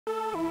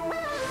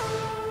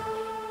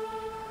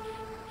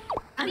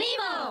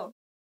Amiibo!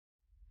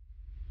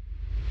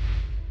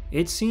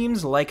 It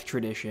seems like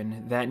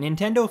tradition that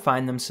Nintendo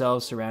find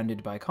themselves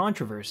surrounded by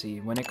controversy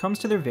when it comes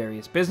to their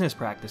various business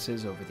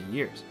practices over the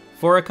years.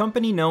 For a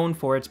company known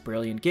for its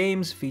brilliant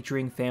games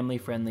featuring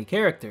family-friendly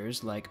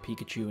characters like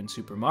Pikachu and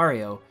Super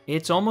Mario,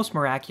 it's almost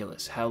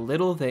miraculous how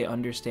little they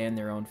understand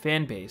their own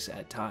fan base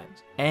at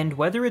times. And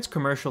whether it's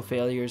commercial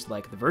failures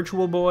like the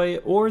Virtual Boy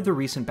or the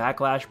recent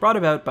backlash brought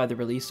about by the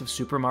release of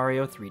Super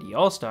Mario 3D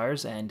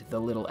All-Stars and the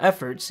little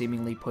effort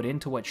seemingly put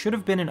into what should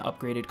have been an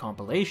upgraded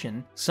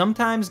compilation,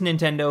 sometimes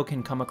Nintendo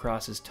can come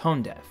across as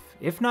tone-deaf,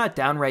 if not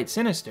downright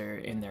sinister,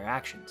 in their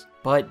actions.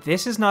 But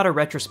this is not a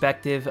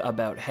retrospective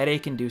about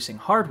headache-inducing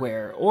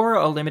hardware or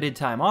a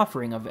limited-time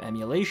offering of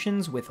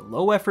emulations with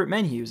low-effort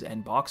menus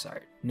and box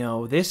art.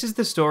 No, this is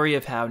the story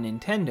of how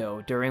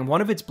Nintendo, during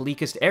one of its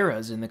bleakest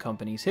eras in the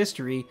company's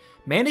history,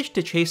 managed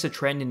to chase a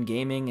trend in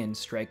gaming and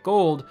strike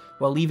gold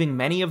while leaving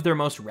many of their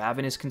most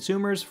ravenous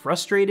consumers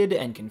frustrated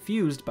and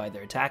confused by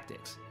their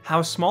tactics.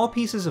 How small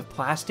pieces of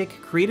plastic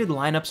created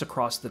lineups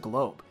across the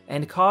globe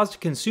and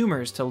caused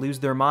consumers to lose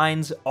their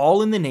minds,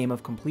 all in the name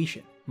of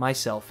completion,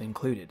 myself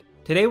included.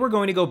 Today we're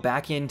going to go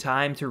back in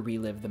time to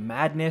relive the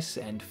madness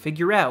and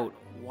figure out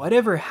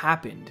whatever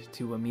happened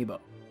to Amiibo.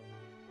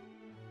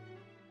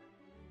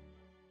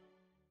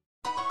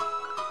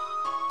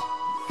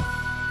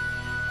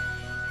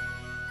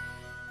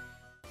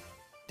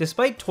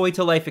 Despite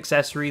toy-to-life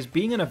accessories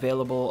being an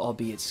available,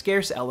 albeit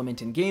scarce,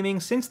 element in gaming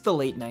since the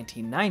late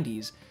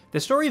 1990s, the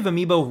story of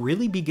Amiibo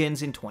really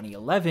begins in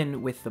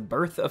 2011 with the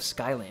birth of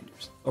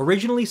Skylanders.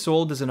 Originally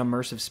sold as an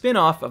immersive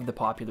spin-off of the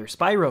popular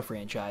Spyro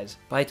franchise,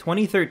 by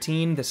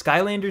 2013 the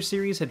Skylanders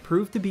series had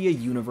proved to be a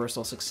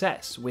universal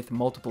success, with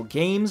multiple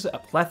games, a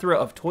plethora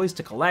of toys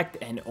to collect,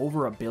 and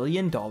over $1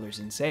 billion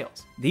in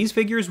sales. These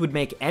figures would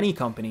make any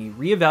company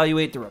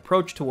reevaluate their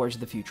approach towards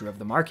the future of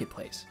the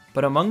marketplace.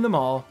 But among them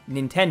all,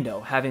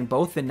 Nintendo, having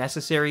both the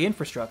necessary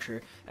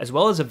infrastructure as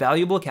well as a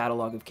valuable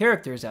catalog of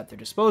characters at their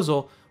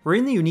disposal, were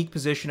in the unique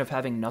position of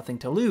having nothing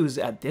to lose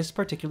at this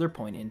particular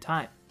point in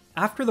time.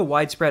 After the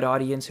widespread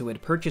audience who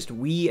had purchased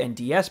Wii and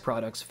DS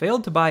products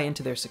failed to buy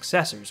into their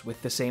successors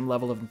with the same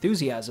level of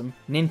enthusiasm,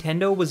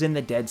 Nintendo was in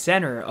the dead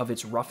center of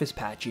its roughest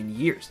patch in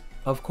years.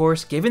 Of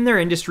course, given their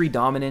industry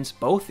dominance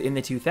both in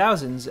the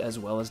 2000s as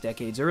well as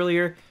decades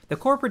earlier, the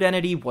corporate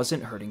entity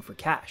wasn't hurting for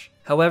cash.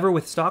 However,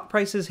 with stock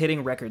prices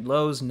hitting record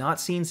lows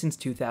not seen since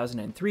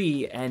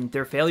 2003 and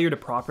their failure to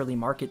properly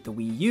market the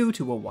Wii U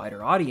to a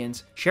wider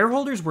audience,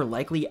 shareholders were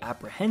likely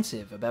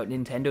apprehensive about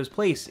Nintendo's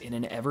place in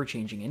an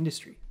ever-changing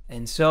industry.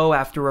 And so,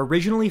 after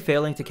originally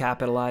failing to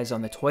capitalize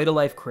on the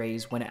toy-to-life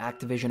craze when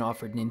Activision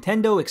offered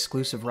Nintendo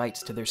exclusive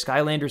rights to their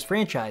Skylanders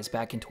franchise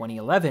back in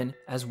 2011,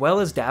 as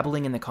well as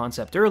dabbling in the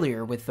concept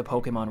earlier with the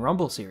Pokemon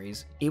Rumble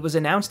series, it was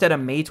announced at a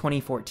May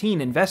 2014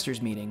 investors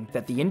meeting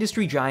that the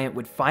industry giant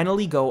would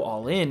finally go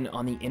all in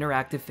on the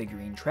interactive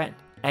figurine trend.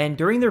 And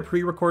during their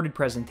pre-recorded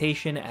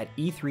presentation at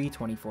E3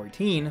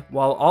 2014,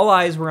 while all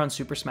eyes were on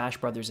Super Smash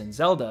Bros. And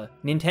Zelda,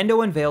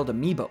 Nintendo unveiled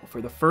Amiibo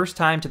for the first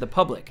time to the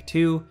public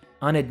to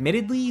an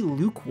admittedly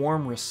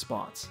lukewarm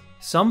response.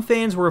 Some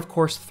fans were of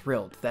course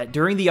thrilled that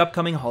during the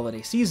upcoming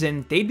holiday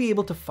season, they'd be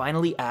able to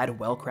finally add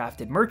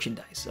well-crafted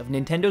merchandise of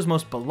Nintendo's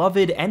most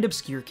beloved and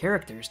obscure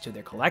characters to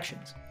their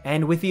collections.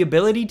 And with the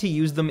ability to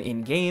use them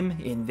in-game,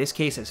 in this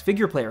case as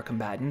figure player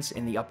combatants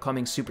in the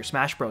upcoming Super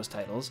Smash Bros.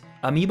 Titles,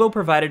 Amiibo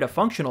provided a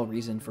functional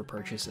reason for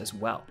purchase as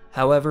well.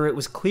 However, it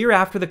was clear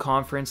after the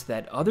conference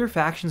that other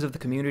factions of the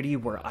community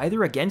were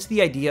either against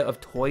the idea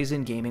of toys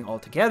in gaming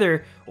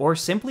altogether, or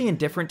simply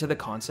indifferent to the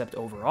concept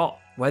overall.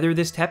 Whether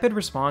this tepid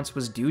response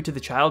was due to the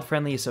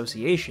child-friendly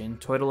association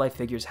toy-to-life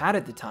figures had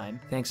at the time,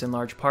 thanks in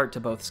large part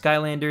to both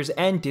Skylanders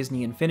and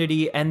Disney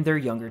Infinity and their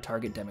younger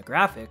target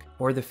demographic,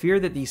 or the fear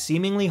that these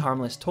seemingly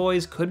harmless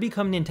toys could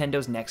become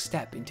Nintendo's next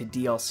step into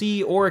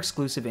DLC or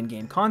exclusive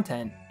in-game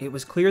content, it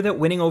was clear that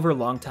winning over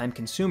longtime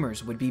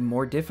consumers would be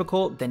more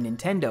difficult than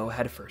Nintendo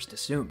had first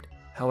assumed.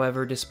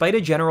 However, despite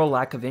a general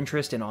lack of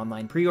interest in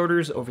online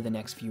pre-orders over the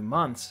next few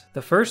months,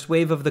 the first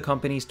wave of the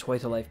company's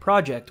Toy-to-Life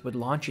project would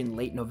launch in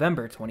late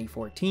November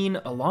 2014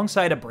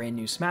 alongside a brand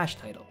new Smash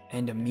title,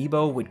 and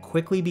Amiibo would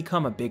quickly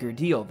become a bigger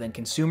deal than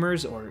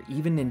consumers or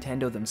even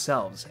Nintendo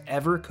themselves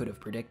ever could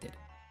have predicted.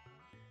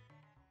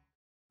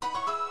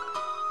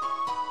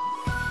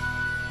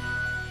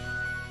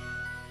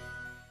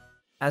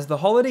 As the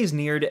holidays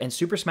neared and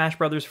Super Smash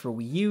Bros. For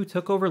Wii U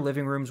took over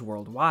living rooms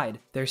worldwide,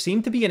 there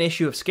seemed to be an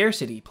issue of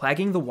scarcity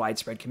plaguing the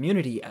widespread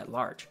community at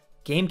large: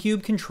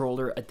 GameCube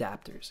controller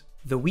adapters.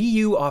 The Wii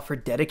U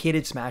offered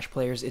dedicated Smash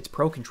players its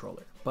Pro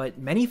Controller, but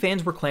many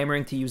fans were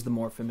clamoring to use the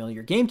more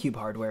familiar GameCube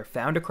hardware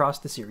found across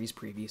the series'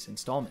 previous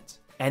installments,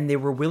 and they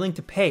were willing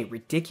to pay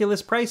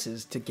ridiculous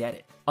prices to get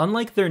it.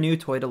 Unlike their new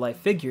toy-to-life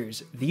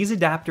figures, these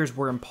adapters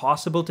were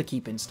impossible to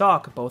keep in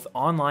stock both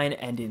online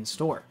and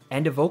in-store,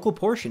 and a vocal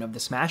portion of the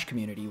Smash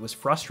community was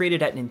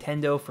frustrated at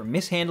Nintendo for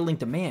mishandling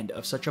demand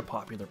of such a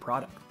popular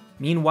product.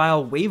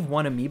 Meanwhile, Wave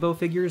 1 Amiibo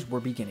figures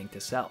were beginning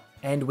to sell,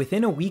 and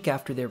within a week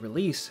after their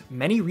release,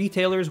 many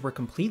retailers were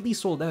completely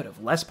sold out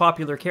of less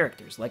popular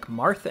characters like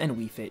Marth and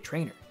Wii Fit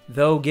Trainer.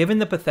 Though given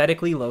the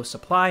pathetically low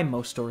supply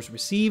most stores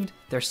received,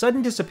 their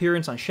sudden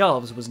disappearance on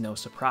shelves was no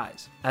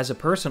surprise. As a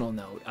personal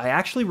note, I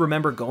actually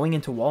remember going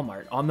into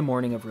Walmart on the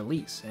morning of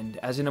release, and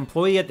as an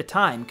employee at the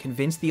time,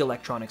 convinced the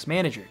electronics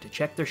manager to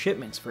check their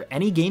shipments for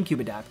any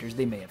GameCube adapters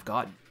they may have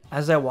gotten.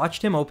 As I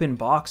watched him open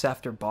box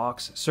after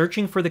box,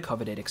 searching for the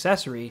coveted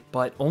accessory,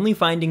 but only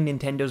finding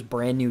Nintendo's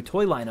brand new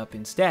toy lineup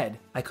instead,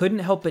 I couldn't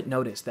help but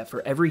notice that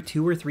for every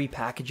 2 or 3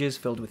 packages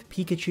filled with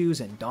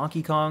Pikachus and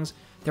Donkey Kongs,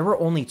 there were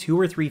only 2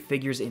 or 3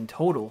 figures in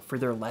total for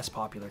their less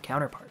popular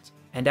counterparts.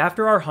 And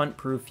after our hunt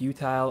proved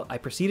futile, I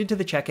proceeded to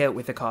the checkout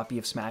with a copy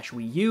of Smash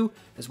Wii U,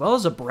 as well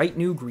as a bright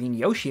new green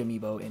Yoshi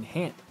amiibo in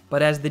hand.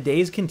 But as the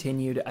days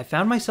continued, I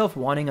found myself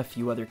wanting a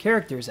few other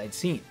characters I'd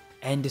seen,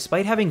 and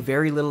despite having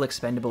very little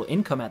expendable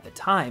income at the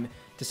time,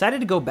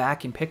 decided to go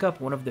back and pick up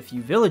one of the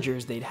few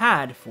villagers they'd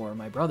had for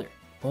my brother.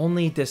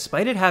 Only,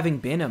 despite it having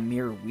been a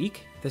mere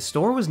week, the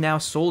store was now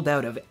sold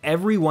out of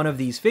every one of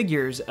these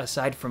figures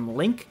aside from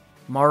Link,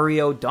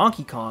 Mario,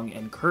 Donkey Kong,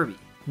 and Kirby.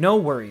 No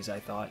worries, I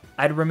thought.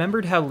 I'd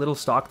remembered how little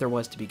stock there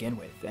was to begin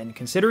with, and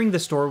considering the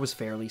store was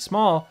fairly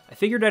small, I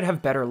figured I'd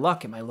have better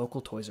luck at my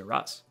local Toys R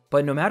Us.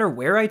 But no matter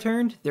where I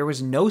turned, there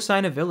was no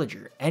sign of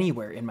villager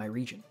anywhere in my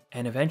region.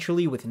 And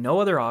eventually, with no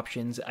other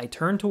options, I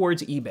turned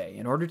towards eBay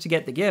in order to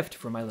get the gift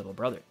for my little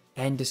brother.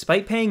 And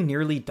despite paying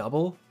nearly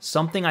double,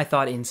 something I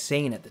thought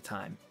insane at the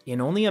time,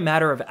 in only a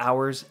matter of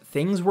hours,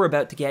 things were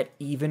about to get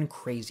even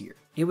crazier.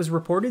 It was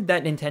reported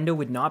that Nintendo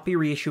would not be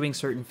reissuing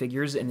certain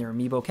figures in their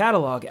Amiibo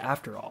catalog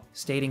after all,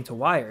 stating to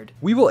Wired,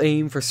 "We will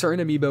aim for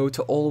certain Amiibo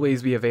to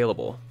always be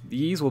available.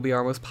 These will be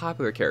our most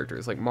popular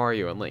characters like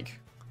Mario and Link.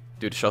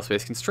 Due to shelf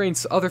space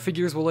constraints, other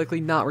figures will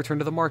likely not return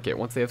to the market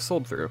once they have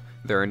sold through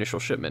their initial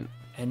shipment."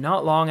 And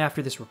not long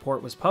after this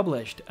report was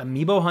published,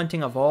 Amiibo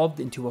hunting evolved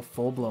into a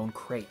full-blown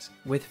craze,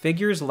 with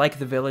figures like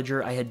the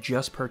villager I had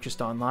just purchased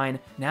online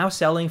now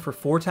selling for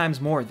 4 times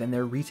more than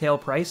their retail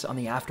price on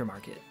the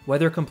aftermarket.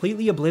 Whether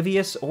completely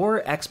oblivious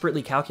or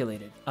expertly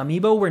calculated,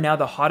 Amiibo were now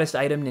the hottest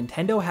item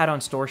Nintendo had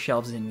on store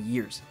shelves in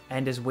years,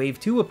 and as Wave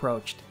 2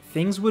 approached,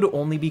 things would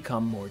only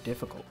become more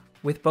difficult.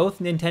 With both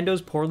Nintendo's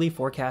poorly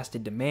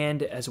forecasted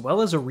demand, as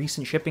well as a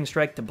recent shipping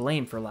strike to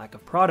blame for lack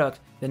of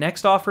product, the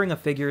next offering of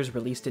figures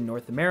released in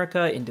North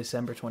America in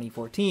December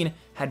 2014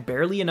 had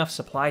barely enough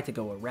supply to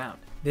go around.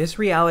 This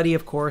reality,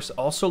 of course,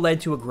 also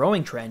led to a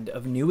growing trend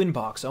of new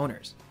in-box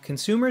owners.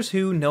 Consumers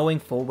who, knowing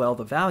full well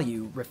the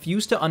value,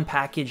 refused to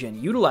unpackage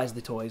and utilize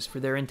the toys for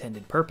their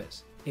intended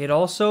purpose. It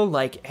also,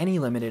 like any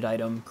limited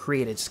item,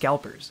 created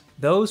scalpers.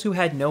 Those who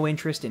had no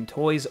interest in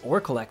toys or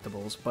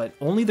collectibles, but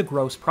only the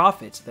gross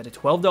profits that a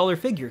 $12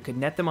 figure could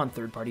net them on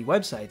third-party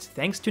websites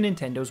thanks to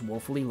Nintendo's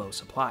woefully low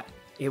supply.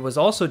 It was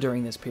also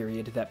during this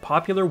period that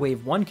popular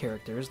Wave 1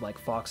 characters like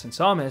Fox and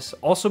Samus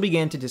also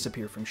began to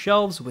disappear from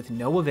shelves with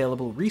no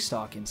available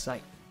restock in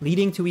sight,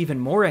 leading to even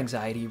more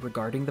anxiety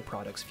regarding the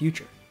product's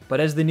future. But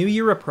as the new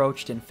year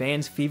approached and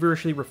fans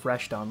feverishly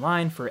refreshed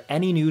online for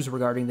any news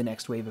regarding the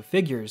next wave of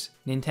figures,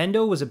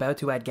 Nintendo was about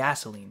to add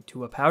gasoline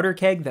to a powder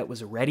keg that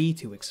was ready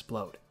to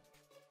explode.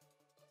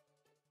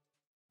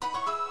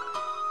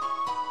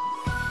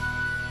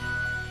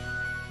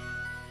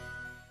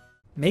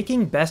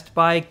 Making Best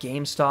Buy,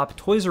 GameStop,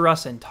 Toys R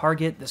Us, and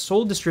Target the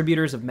sole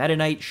distributors of Meta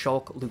Knight,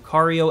 Shulk,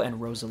 Lucario,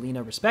 and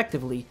Rosalina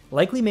respectively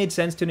likely made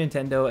sense to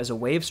Nintendo as a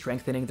way of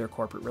strengthening their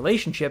corporate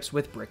relationships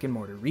with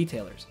brick-and-mortar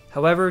retailers.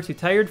 However, to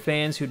tired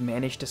fans who'd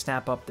managed to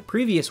snap up the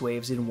previous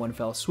waves in one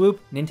fell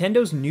swoop,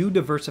 Nintendo's new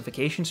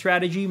diversification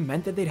strategy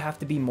meant that they'd have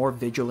to be more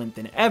vigilant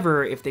than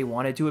ever if they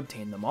wanted to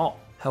obtain them all.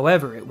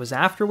 However, it was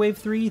after Wave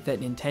 3 that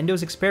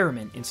Nintendo's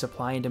experiment in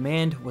supply and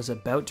demand was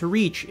about to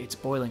reach its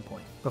boiling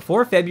point.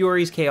 Before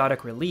February's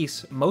chaotic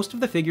release, most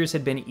of the figures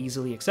had been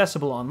easily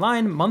accessible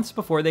online months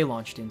before they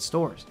launched in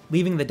stores,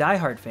 leaving the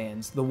diehard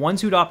fans, the ones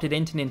who'd opted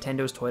into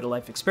Nintendo's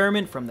toy-to-life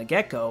experiment from the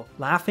get-go,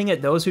 laughing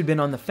at those who'd been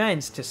on the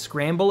fence to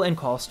scramble and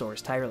call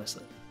stores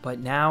tirelessly. But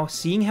now,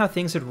 seeing how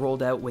things had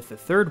rolled out with the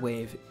third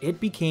wave, it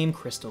became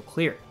crystal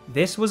clear.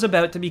 This was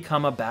about to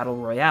become a battle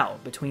royale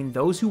between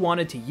those who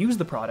wanted to use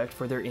the product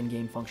for their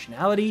in-game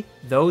functionality,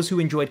 those who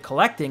enjoyed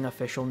collecting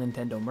official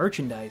Nintendo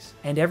merchandise,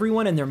 and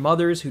everyone and their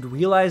mothers who'd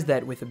realized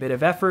that with a bit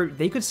of effort,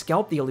 they could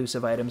scalp the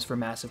elusive items for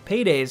massive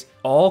paydays,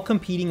 all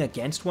competing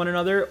against one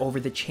another over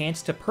the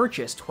chance to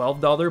purchase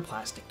 $12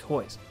 plastic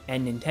toys.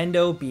 And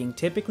Nintendo, being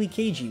typically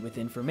cagey with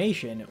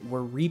information,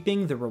 were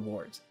reaping the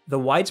rewards. The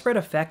widespread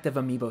effect of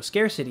Amiibo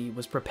scarcity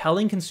was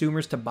propelling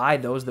consumers to buy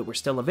those that were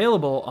still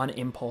available on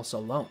impulse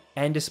alone.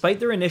 And despite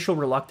their initial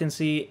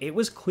reluctancy, it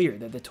was clear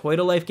that the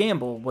toy-to-life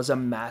gamble was a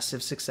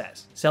massive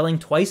success, selling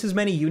twice as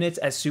many units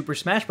as Super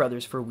Smash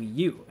Bros. For Wii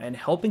U, and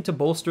helping to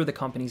bolster the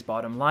company's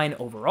bottom line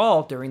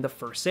overall during the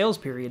first sales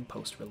period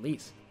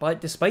post-release. But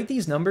despite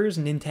these numbers,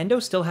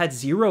 Nintendo still had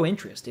zero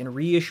interest in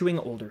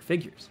reissuing older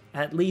figures,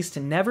 at least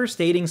never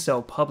stating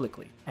so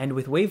publicly. And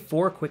with Wave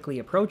 4 quickly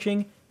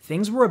approaching,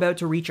 things were about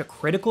to reach a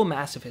critical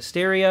mass of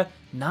hysteria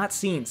not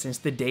seen since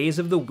the days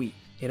of the Wii.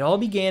 It all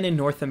began in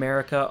North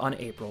America on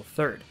April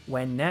 3rd,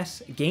 when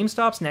NES,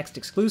 GameStop's next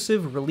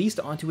exclusive, released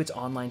onto its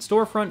online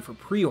storefront for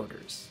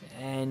pre-orders.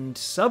 and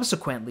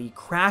subsequently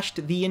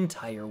crashed the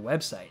entire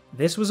website.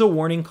 This was a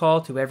warning call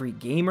to every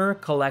gamer,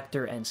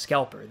 collector, and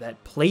scalper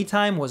that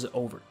playtime was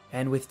over.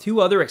 And with 2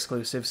 other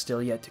exclusives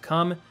still yet to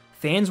come,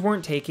 fans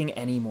weren't taking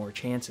any more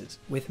chances,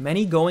 with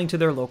many going to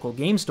their local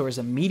game stores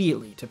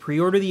immediately to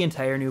pre-order the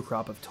entire new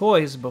crop of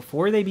toys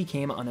before they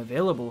became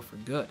unavailable for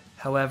good.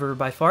 However,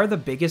 by far the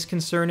biggest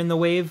concern in the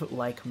wave,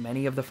 like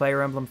many of the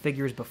Fire Emblem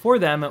figures before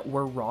them,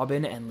 were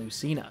Robin and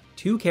Lucina,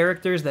 2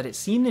 characters that it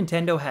seemed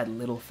Nintendo had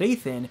little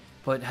faith in,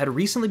 but had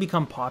recently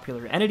become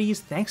popular entities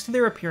thanks to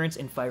their appearance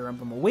in Fire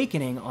Emblem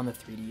Awakening on the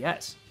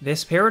 3DS.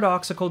 This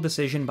paradoxical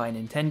decision by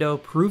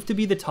Nintendo proved to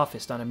be the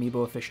toughest on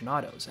Amiibo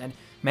aficionados, and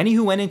many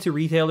who went into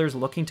retailers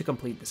looking to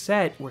complete the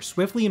set were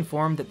swiftly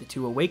informed that the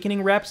 2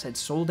 Awakening reps had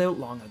sold out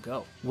long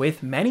ago,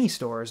 with many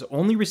stores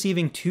only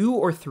receiving 2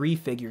 or 3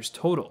 figures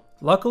total.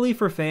 Luckily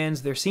for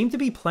fans, there seemed to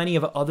be plenty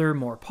of other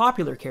more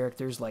popular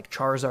characters like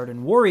Charizard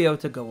and Wario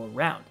to go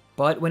around.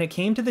 But when it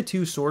came to the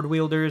 2 sword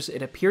wielders,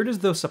 it appeared as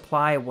though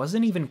supply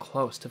wasn't even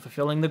close to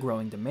fulfilling the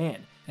growing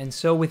demand. And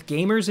so with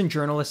gamers and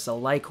journalists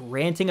alike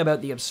ranting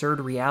about the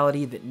absurd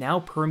reality that now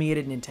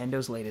permeated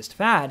Nintendo's latest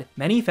fad,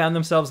 many found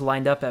themselves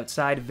lined up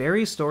outside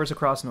various stores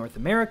across North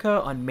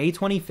America on May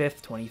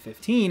 25th,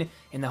 2015,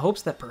 in the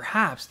hopes that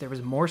perhaps there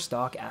was more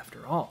stock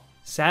after all.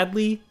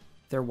 Sadly,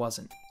 there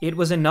wasn't. It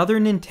was another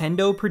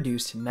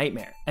Nintendo-produced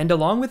nightmare, and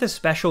along with a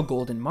special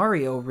Golden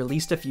Mario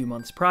released a few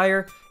months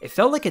prior, it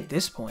felt like at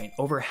this point,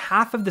 over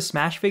half of the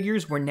Smash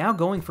figures were now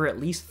going for at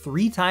least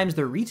 3 times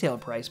their retail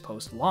price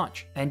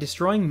post-launch, and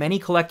destroying many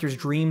collectors'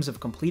 dreams of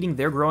completing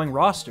their growing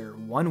roster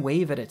one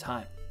wave at a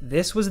time.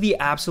 This was the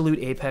absolute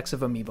apex of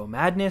Amiibo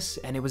madness,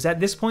 and it was at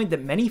this point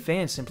that many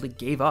fans simply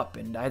gave up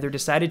and either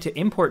decided to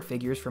import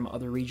figures from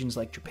other regions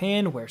like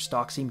Japan, where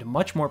stock seemed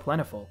much more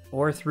plentiful,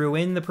 or threw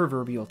in the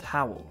proverbial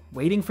towel,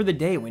 waiting for the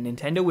day when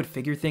Nintendo would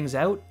figure things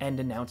out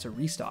and announce a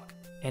restock.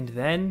 And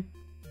then,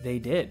 they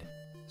did.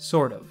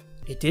 Sort of.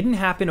 It didn't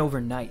happen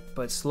overnight,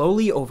 but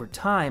slowly over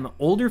time,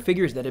 older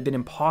figures that had been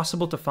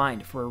impossible to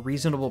find for a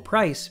reasonable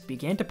price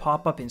began to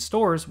pop up in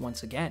stores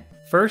once again.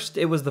 First,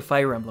 it was the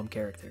Fire Emblem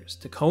characters,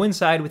 to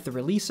coincide with the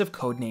release of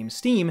Codename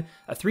Steam,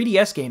 a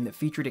 3DS game that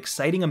featured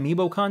exciting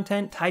Amiibo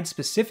content tied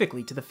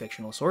specifically to the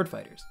fictional sword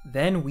fighters.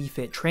 Then Wii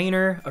Fit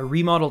Trainer, a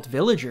remodeled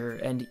villager,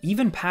 and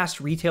even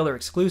past retailer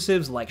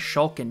exclusives like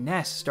Shulk and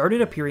Ness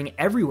started appearing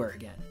everywhere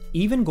again.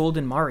 Even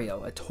Golden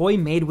Mario, a toy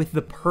made with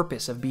the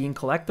purpose of being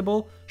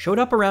collectible, showed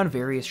up around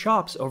various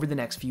shops over the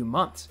next few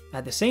months.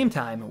 At the same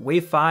time,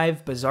 Wave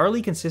 5,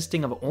 bizarrely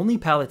consisting of only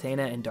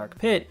Palutena and Dark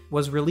Pit,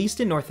 was released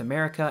in North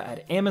America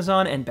at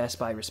Amazon and Best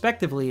Buy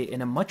respectively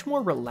in a much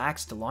more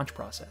relaxed launch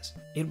process.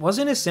 It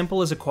wasn't as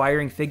simple as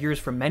acquiring figures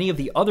from many of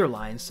the other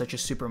lines such as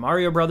Super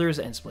Mario Bros.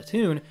 And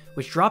Splatoon,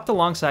 which dropped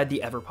alongside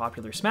the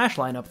ever-popular Smash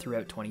lineup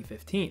throughout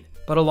 2015.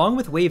 But along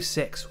with Wave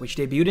 6, which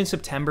debuted in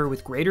September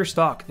with greater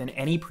stock than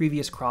any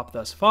previous crop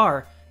thus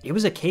far, it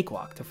was a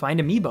cakewalk to find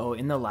Amiibo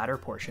in the latter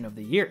portion of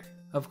the year.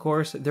 Of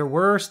course, there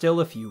were still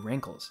a few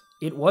wrinkles.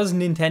 It was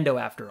Nintendo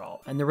after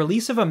all, and the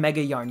release of a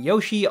Mega Yarn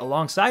Yoshi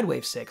alongside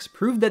Wave 6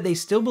 proved that they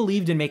still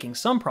believed in making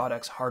some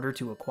products harder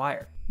to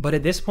acquire. But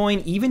at this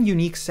point, even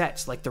unique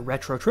sets like the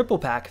Retro Triple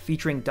Pack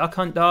featuring Duck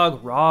Hunt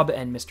Dog, Rob,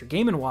 and Mr.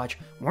 Game & Watch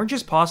weren't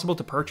just possible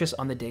to purchase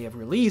on the day of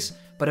release,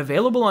 but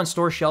available on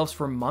store shelves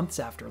for months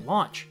after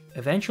launch,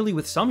 eventually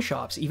with some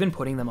shops even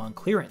putting them on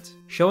clearance,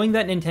 showing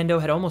that Nintendo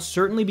had almost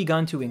certainly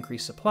begun to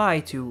increase supply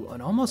to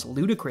an almost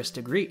ludicrous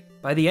degree.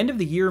 By the end of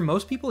the year,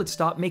 most people had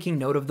stopped making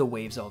note of the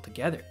waves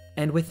altogether.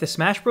 And with the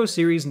Smash Bros.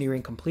 Series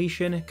nearing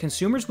completion,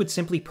 consumers would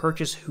simply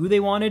purchase who they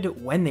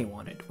wanted when they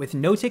wanted, with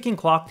no ticking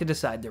clock to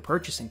decide their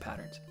purchasing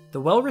patterns. The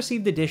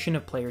well-received addition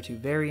of Player 2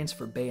 variants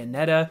for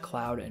Bayonetta,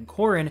 Cloud, and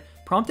Corrin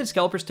prompted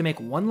scalpers to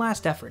make one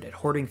last effort at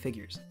hoarding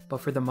figures.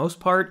 But for the most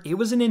part, it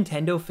was a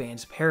Nintendo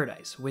fan's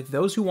paradise, with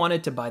those who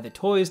wanted to buy the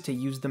toys to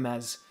use them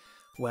as,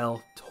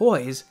 well,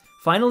 toys,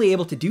 finally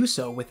able to do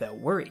so without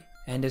worry.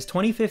 And as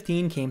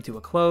 2015 came to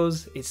a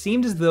close, it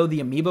seemed as though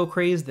the Amiibo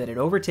craze that had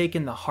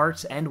overtaken the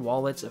hearts and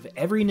wallets of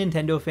every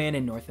Nintendo fan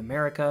in North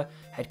America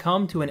had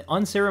come to an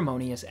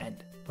unceremonious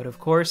end. But of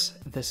course,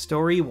 the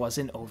story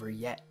wasn't over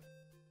yet.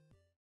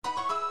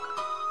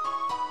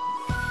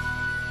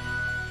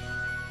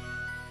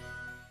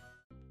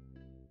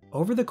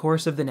 Over the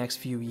course of the next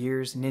few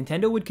years,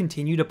 Nintendo would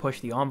continue to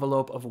push the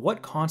envelope of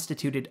what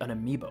constituted an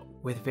Amiibo,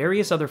 with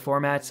various other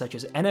formats such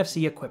as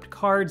NFC-equipped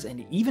cards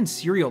and even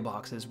cereal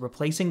boxes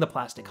replacing the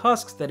plastic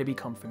husks that had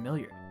become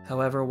familiar.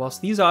 However,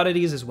 whilst these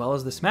oddities as well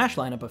as the Smash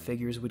lineup of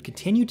figures would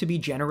continue to be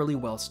generally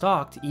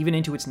well-stocked even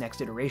into its next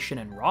iteration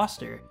and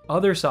roster,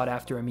 other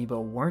sought-after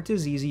Amiibo weren't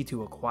as easy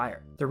to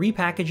acquire. The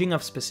repackaging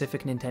of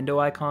specific Nintendo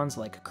icons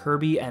like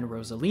Kirby and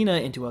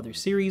Rosalina into other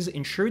series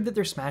ensured that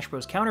their Smash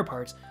Bros.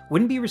 Counterparts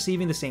wouldn't be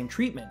receiving the same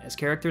treatment as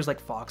characters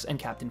like Fox and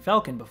Captain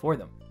Falcon before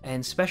them.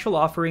 And special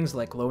offerings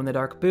like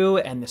Glow-in-the-Dark Boo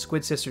and the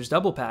Squid Sisters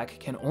Double Pack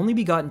can only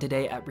be gotten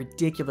today at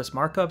ridiculous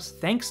markups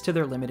thanks to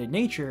their limited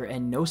nature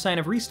and no sign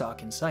of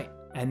restock in sight.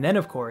 And then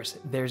of course,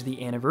 there's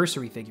the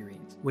anniversary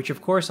figurines, which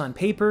of course on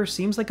paper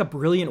seems like a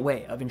brilliant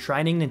way of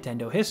enshrining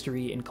Nintendo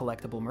history in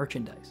collectible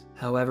merchandise.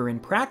 However, in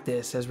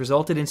practice has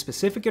resulted in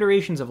specific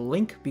iterations of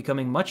Link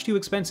becoming much too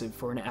expensive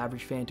for an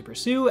average fan to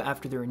pursue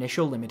after their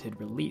initial limited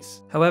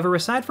release. However,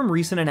 aside from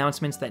recent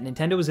announcements that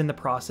Nintendo is in the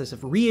process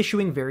of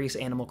reissuing various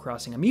Animal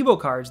Crossing Amiibo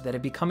cards that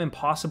have become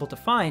impossible to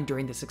find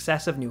during the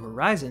success of New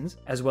Horizons,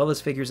 as well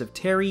as figures of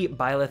Terry,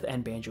 Byleth,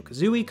 and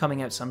Banjo-Kazooie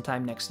coming out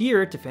sometime next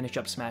year to finish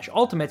up Smash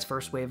Ultimate's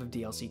first wave of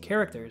DLC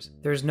characters,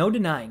 there's no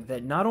denying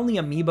that not only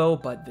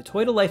Amiibo, but the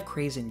toy-to-life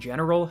craze in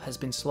general has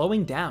been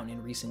slowing down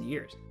in recent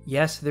years.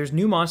 Yes, there's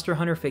new Monster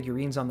Hunter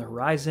figurines on the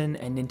horizon,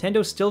 and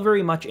Nintendo's still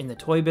very much in the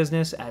toy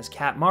business as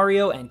Cat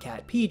Mario and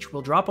Cat Peach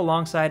will drop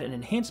alongside an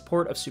enhanced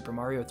port of Super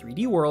Mario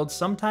 3D World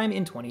sometime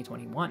in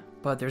 2021.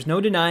 But there's no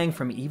denying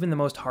from even the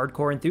most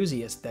hardcore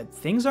enthusiasts that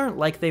things aren't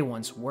like they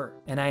once were,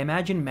 and I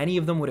imagine many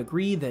of them would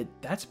agree that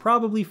that's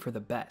probably for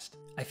the best.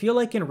 I feel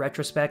like in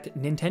retrospect,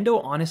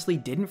 Nintendo honestly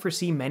didn't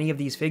foresee many of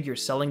these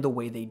figures selling the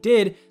way they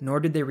did, nor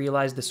did they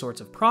realize the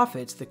sorts of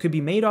profits that could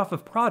be made off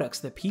of products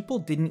that people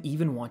didn't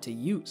even want to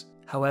use.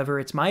 However,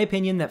 it's my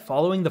opinion that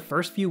following the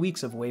first few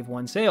weeks of Wave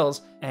 1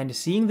 sales, and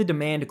seeing the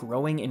demand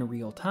growing in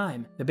real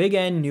time, the Big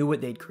N knew what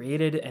they'd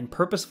created and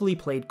purposefully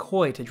played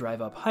coy to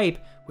drive up hype,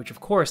 which of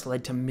course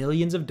led to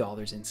millions of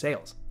dollars in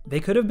sales. They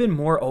could have been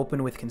more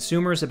open with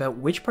consumers about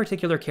which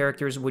particular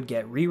characters would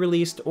get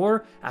re-released,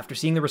 or, after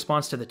seeing the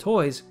response to the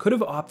toys, could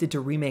have opted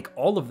to remake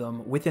all of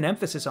them with an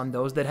emphasis on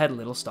those that had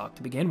little stock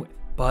to begin with.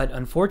 But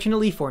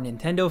unfortunately for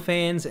Nintendo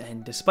fans,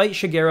 and despite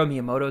Shigeru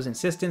Miyamoto's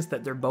insistence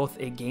that they're both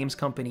a games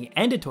company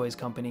and a toys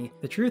company,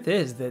 the truth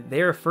is that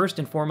they are first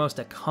and foremost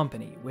a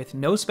company with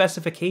no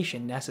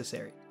specification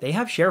necessary. They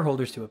have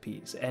shareholders to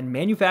appease, and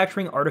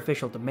manufacturing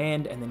artificial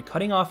demand and then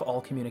cutting off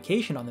all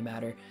communication on the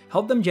matter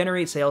helped them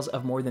generate sales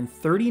of more than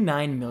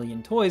 39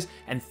 million toys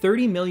and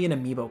 30 million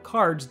Amiibo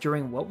cards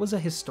during what was a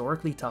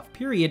historically tough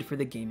period for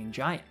the gaming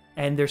giant.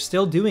 And they're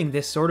still doing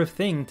this sort of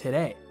thing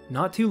today.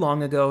 Not too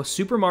long ago,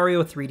 Super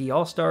Mario 3D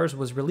All-Stars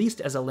was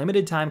released as a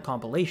limited-time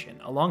compilation,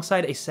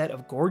 alongside a set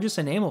of gorgeous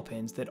enamel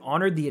pins that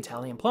honored the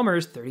Italian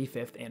plumber's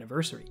 35th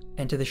anniversary.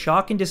 And to the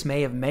shock and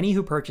dismay of many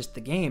who purchased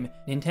the game,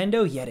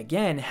 Nintendo yet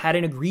again had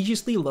an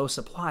egregiously low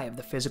supply of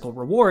the physical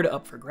reward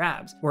up for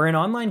grabs, wherein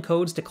online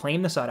codes to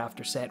claim the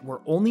sought-after set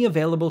were only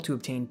available to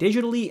obtain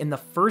digitally in the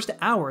first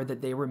hour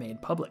that they were made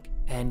public.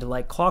 And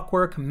like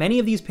clockwork, many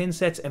of these pin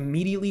sets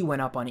immediately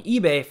went up on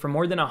eBay for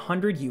more than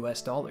 $100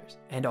 US.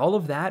 And all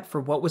of that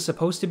for what was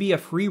supposed to be a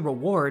free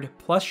reward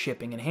plus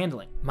shipping and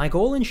handling. My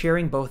goal in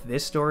sharing both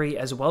this story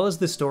as well as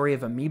the story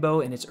of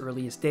Amiibo in its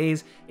earliest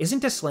days isn't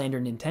to slander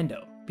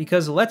Nintendo,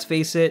 because let's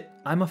face it,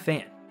 I'm a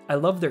fan. I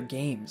love their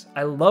games,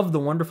 I love the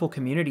wonderful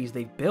communities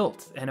they've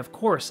built, and of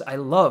course I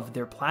love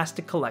their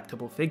plastic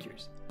collectible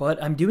figures.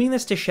 But I'm doing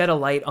this to shed a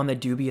light on the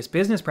dubious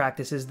business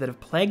practices that have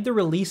plagued the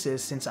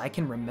releases since I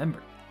can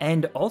remember.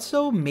 And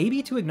also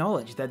maybe to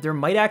acknowledge that there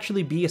might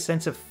actually be a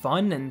sense of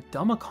fun and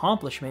dumb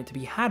accomplishment to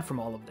be had from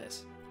all of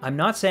this. I'm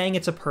not saying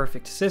it's a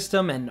perfect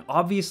system, and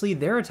obviously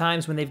there are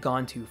times when they've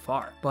gone too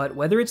far, but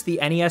whether it's the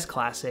NES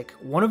Classic,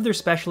 one of their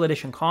special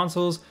edition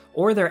consoles,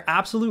 or their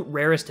absolute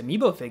rarest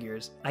Amiibo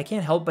figures, I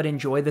can't help but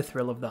enjoy the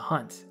thrill of the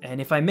hunt,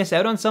 and if I miss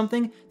out on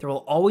something, there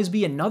will always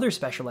be another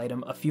special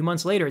item a few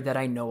months later that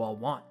I know I'll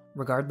want.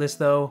 Regardless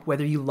though,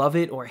 whether you love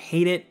it or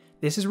hate it,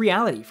 this is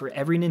reality for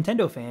every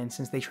Nintendo fan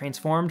since they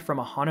transformed from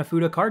a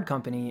Hanafuda card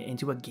company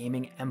into a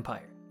gaming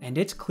empire. And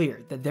it's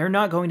clear that they're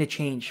not going to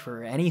change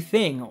for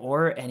anything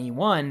or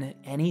anyone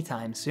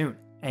anytime soon.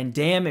 And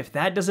damn if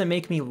that doesn't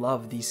make me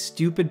love these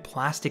stupid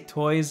plastic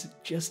toys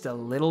just a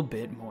little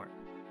bit more.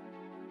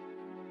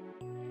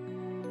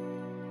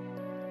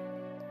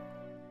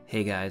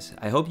 Hey guys,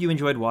 I hope you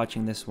enjoyed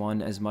watching this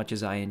one as much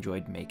as I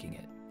enjoyed making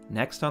it.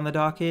 Next on the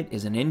docket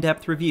is an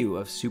in-depth review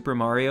of Super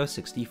Mario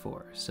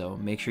 64, so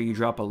make sure you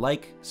drop a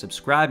like,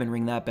 subscribe, and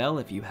ring that bell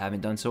if you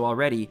haven't done so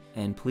already,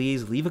 and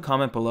please leave a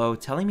comment below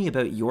telling me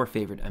about your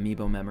favorite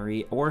Amiibo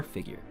memory or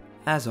figure.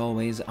 As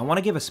always, I want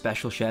to give a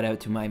special shout out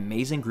to my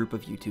amazing group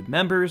of YouTube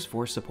members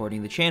for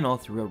supporting the channel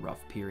through a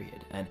rough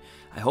period, and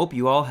I hope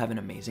you all have an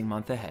amazing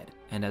month ahead.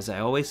 And as I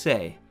always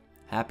say,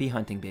 happy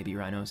hunting, baby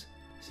rhinos.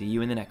 See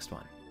you in the next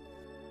one.